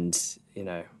 And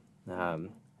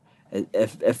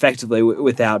effectively,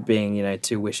 without being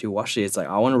too wishy-washy, it's like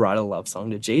I want to write a love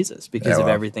song to Jesus because of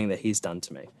everything that He's done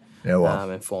to me. Yeah, wow.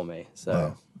 And for me. So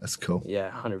Wow, that's cool. yeah,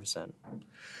 100%.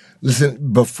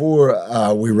 Listen,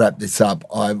 before we wrap this up,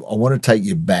 I want to take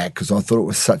you back because I thought it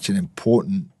was such an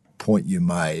important point you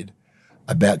made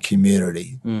about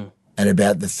community and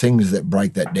about the things that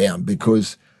break that down,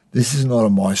 because this is not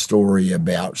my story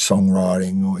about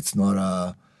songwriting, or it's not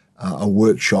a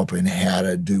workshop in how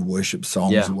to do worship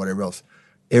songs or whatever else.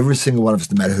 Every single one of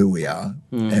us, no matter who we are,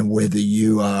 and whether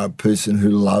you are a person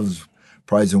who loves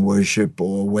praise and worship,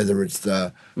 or whether it's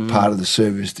the part of the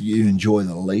service that you enjoy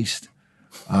the least.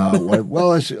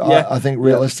 I think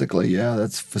realistically,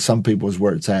 that's for some people is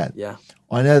where it's at. Yeah.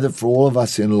 I know that for all of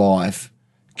us in life,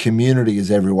 community is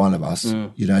every one of us.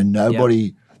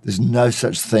 Nobody, there's no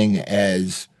such thing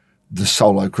as the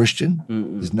solo Christian.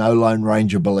 There's no Lone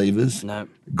Ranger believers. No.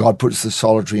 God puts the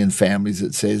solitary in families,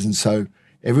 it says, and so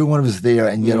every one of us there,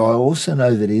 and yet I also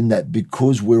know that in that,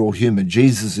 because we're all human,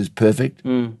 Jesus is perfect,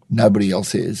 nobody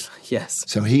else is. Yes.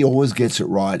 So He always gets it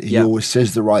right. He always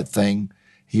says the right thing.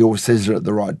 He always says it at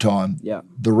the right time. Yeah.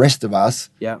 The rest of us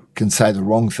Yeah. can say the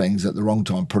wrong things at the wrong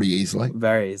time pretty easily.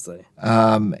 Very easily.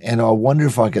 And I wonder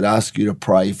if I could ask you to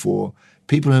pray for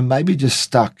people who may be just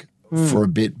stuck for a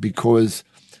bit because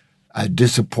a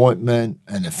disappointment,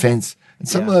 an offense, and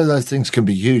some of those things can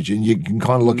be huge, and you can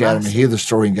kind of look at them and hear the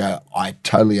story and go, I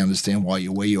totally understand why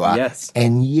you're where you are. Yes.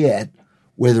 And yet,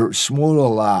 whether it's small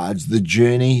or large, the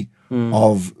journey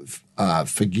of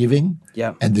forgiving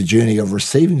and the journey of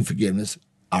receiving forgiveness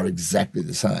are exactly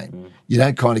the same. You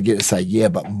don't kind of get to say, yeah,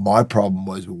 but my problem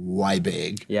was way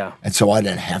big, and so I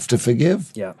don't have to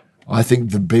forgive. Yeah. I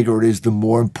think the bigger it is, the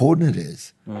more important it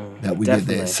is that we get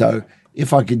there. So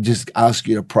if I could just ask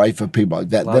you to pray for people like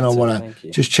that, then I want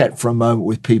to just chat for a moment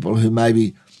with people who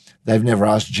maybe they've never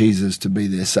asked Jesus to be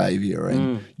their Savior.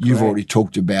 And you've already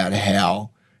talked about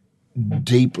how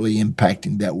deeply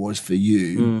impacting that was for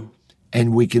you.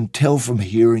 And we can tell from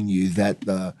hearing you that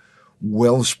the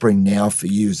wellspring now for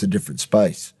you is a different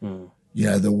space.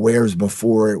 The whereas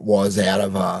before it was out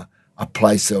of a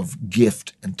place of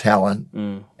gift and talent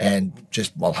and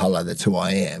just, well, hello, that's who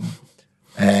I am.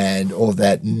 And all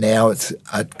that. Now it's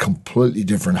a completely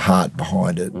different heart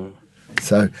behind it.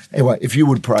 So anyway, if you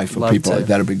would pray for people,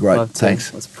 that'd be great.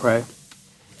 Thanks. Let's pray.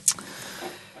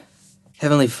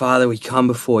 Heavenly Father, we come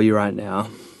before you right now.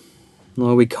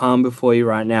 Lord, we come before you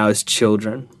right now as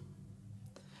children.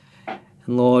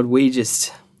 And Lord, we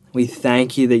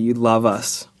thank you that you love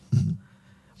us.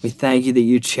 We thank you that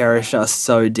you cherish us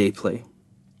so deeply.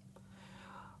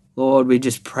 Lord, we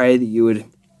just pray that you would,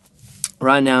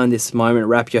 right now in this moment,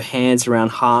 wrap your hands around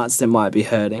hearts that might be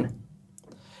hurting,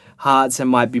 hearts that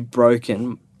might be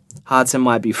broken, hearts that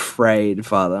might be frayed,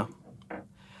 Father,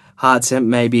 hearts that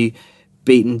may be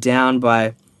beaten down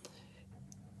by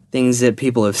things that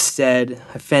people have said,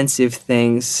 offensive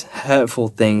things, hurtful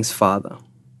things, Father.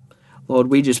 Lord,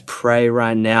 we just pray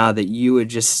right now that you would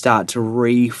just start to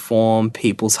reform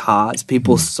people's hearts,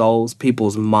 people's souls,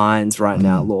 people's minds right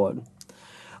now, Lord.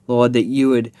 Lord, that you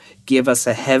would give us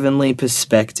a heavenly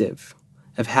perspective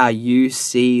of how you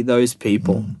see those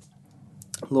people.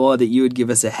 Lord, that you would give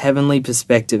us a heavenly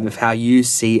perspective of how you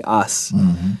see us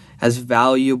as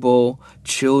valuable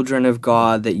children of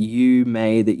God that you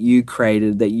made, that you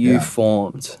created, that you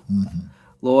formed.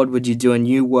 Lord, would you do a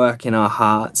new work in our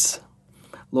hearts?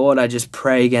 Lord, I just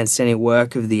pray against any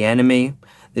work of the enemy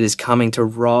that is coming to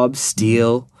rob,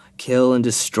 steal, kill, and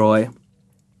destroy.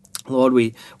 Lord,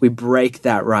 we break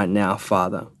that right now,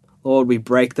 Father. Lord, we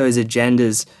break those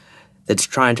agendas that's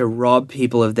trying to rob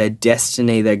people of their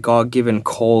destiny, their God-given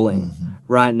calling.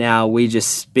 Right now, we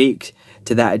just speak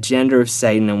to that agenda of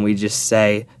Satan and we just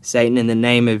say, Satan, in the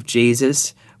name of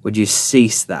Jesus, would you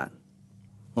cease that?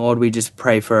 Lord, we just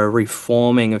pray for a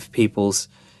reforming of people's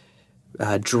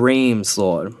dreams,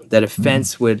 Lord, that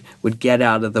offense would get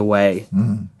out of the way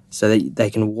so that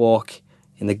they can walk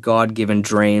in the God-given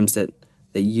dreams that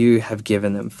you have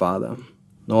given them, Father.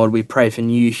 Lord, we pray for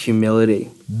new humility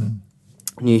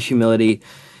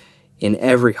in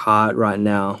every heart right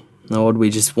now. Lord,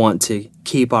 we just want to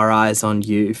keep our eyes on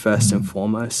you first and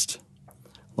foremost.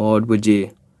 Lord, would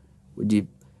you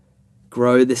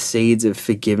grow the seeds of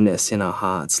forgiveness in our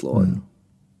hearts, Lord.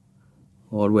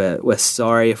 Lord, we're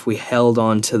sorry if we held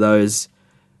on to those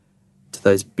to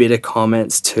those bitter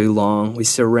comments too long. We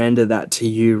surrender that to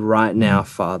you right now,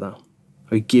 Father.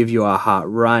 We give you our heart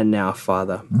right now,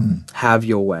 Father. Have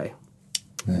your way.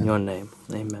 In your name,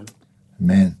 amen.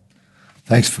 Amen.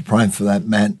 Thanks for praying for that,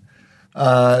 Matt.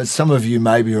 Some of you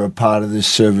maybe are a part of this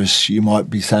service. You might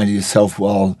be saying to yourself,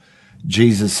 well,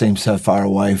 Jesus seems so far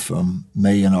away from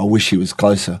me and I wish he was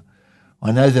closer.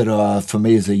 I know that for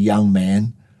me as a young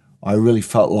man, I really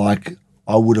felt like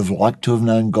I would have liked to have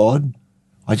known God.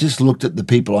 I just looked at the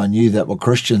people I knew that were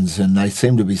Christians and they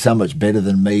seemed to be so much better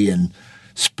than me and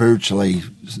spiritually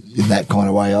in that kind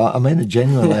of way. I mean,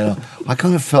 genuinely, I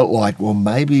kind of felt like, well,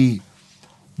 maybe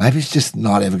it's just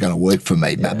not ever going to work for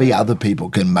me. Maybe other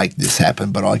people can make this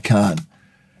happen, but I can't.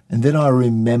 And then I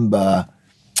remember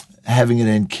having an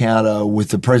encounter with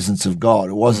the presence of God.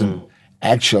 It wasn't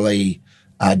actually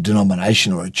a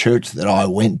denomination or a church that I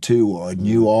went to or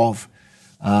knew of,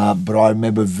 but I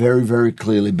remember very, very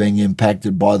clearly being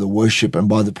impacted by the worship and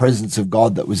by the presence of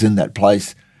God that was in that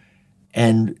place.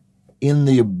 And in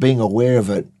the being aware of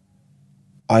it,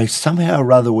 I somehow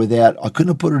or other I couldn't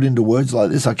have put it into words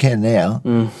like this, I can now,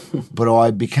 but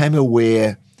I became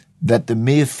aware that the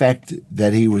mere fact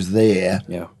that he was there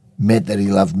meant that he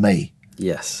loved me.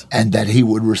 Yes. And that he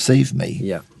would receive me.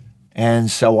 Yeah.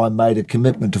 And so I made a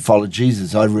commitment to follow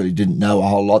Jesus. I really didn't know a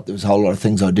whole lot. There was a whole lot of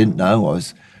things I didn't know. I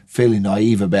was fairly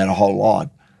naive about a whole lot.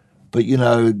 But, you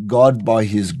know, God, by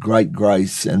his great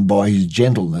grace and by his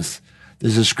gentleness,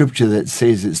 there's a scripture that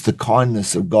says it's the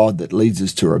kindness of God that leads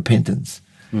us to repentance.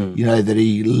 You know, that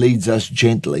he leads us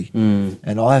gently.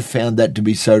 And I have found that to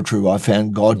be so true. I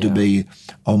found God to be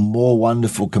a more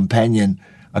wonderful companion,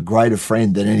 a greater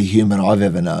friend than any human I've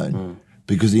ever known.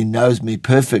 Because he knows me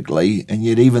perfectly, and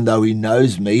yet even though he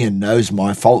knows me and knows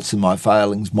my faults and my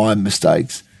failings, my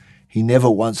mistakes, he never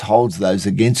once holds those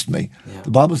against me.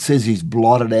 The Bible says he's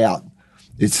blotted out,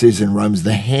 it says in Romans,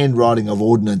 the handwriting of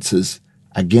ordinances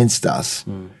against us.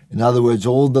 In other words,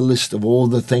 all the list of all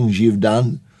the things you've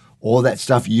done, all that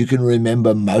stuff, you can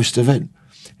remember most of it.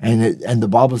 And the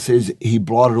Bible says he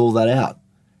blotted all that out.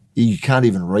 You can't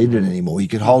even read it anymore. You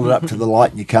can hold it up to the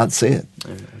light and you can't see it.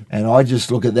 And I just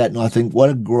look at that and I think, what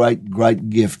a great, great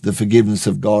gift the forgiveness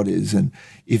of God is. And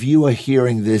if you are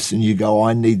hearing this and you go,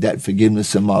 I need that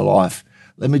forgiveness in my life,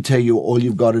 let me tell you, all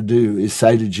you've got to do is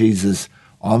say to Jesus,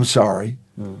 I'm sorry.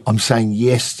 I'm saying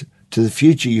yes to the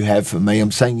future you have for me.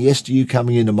 I'm saying yes to you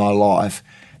coming into my life.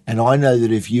 And I know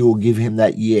that if you will give him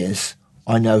that yes,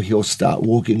 I know he'll start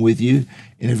walking with you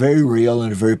in a very real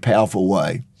and a very powerful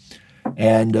way.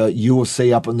 And you will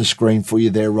see up on the screen for you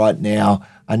there right now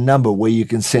a number where you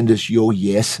can send us your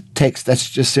yes. Text, that's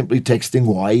just simply texting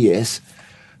YES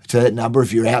to that number.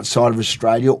 If you're outside of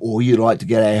Australia or you'd like to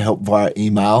get our help via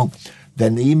email,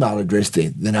 then the email address there,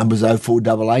 the number's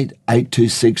 0488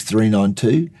 826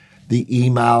 392. The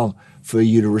email for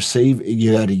you to receive,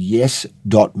 you go to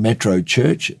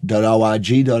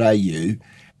yes.metrochurch.org.au,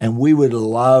 and we would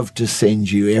love to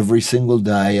send you every single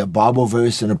day a Bible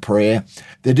verse and a prayer.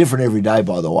 They're different every day,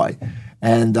 by the way,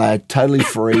 and they're totally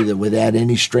free. They're without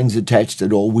any strings attached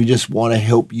at all. We just want to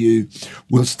help you.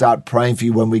 We'll start praying for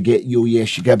you when we get your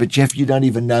yes. You go, but Geoff, you don't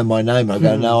even know my name. I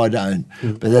go, no, I don't,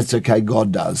 but that's okay.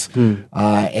 God does,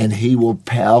 and he will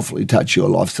powerfully touch your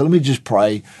life. So let me just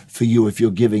pray for you if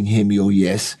you're giving him your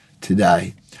yes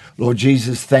today. Lord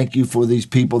Jesus, thank you for these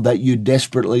people that you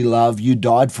desperately love. You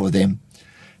died for them.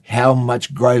 How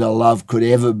much greater love could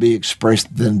ever be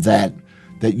expressed than that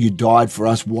you died for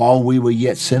us while we were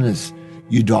yet sinners.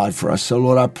 You died for us. So,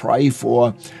 Lord, I pray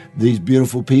for these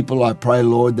beautiful people. I pray,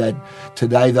 Lord, that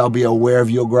today they'll be aware of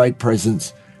your great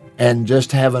presence and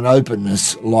just have an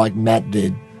openness like Matt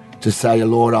did to say,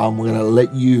 Lord, I'm going to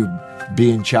let you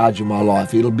be in charge of my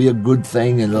life. It'll be a good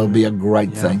thing and it'll be a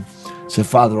great thing. So,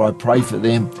 Father, I pray for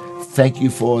them. Thank you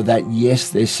for that yes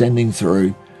they're sending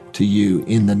through to you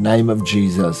in the name of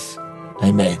Jesus.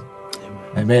 Amen.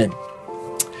 Amen.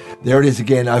 There it is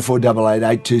again, 0488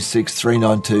 826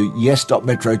 392,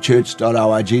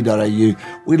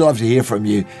 yes.metrochurch.org.au. We'd love to hear from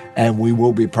you and we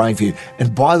will be praying for you.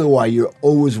 And by the way, you're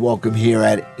always welcome here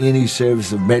at any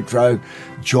service of Metro.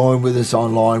 Join with us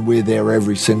online. We're there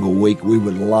every single week. We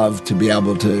would love to be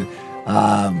able to,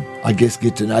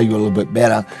 get to know you a little bit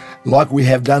better, like we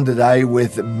have done today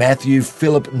with Matthew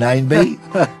Philip Nainby.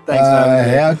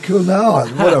 Thanks, how cool. No,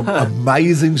 what an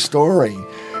amazing story.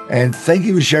 And thank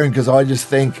you for sharing, because I just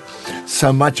think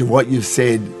so much of what you've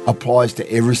said applies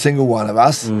to every single one of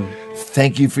us.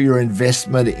 Thank you for your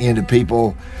investment into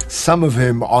people, some of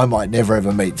whom I might never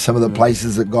ever meet, some of the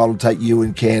places that God will take you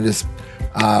and Candace.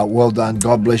 Well done.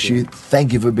 God bless you.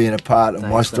 Thank you for being a part of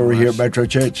my story here at Metro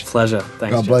Church. Pleasure.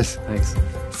 Thanks, God bless. Thanks.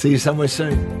 See you somewhere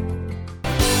soon.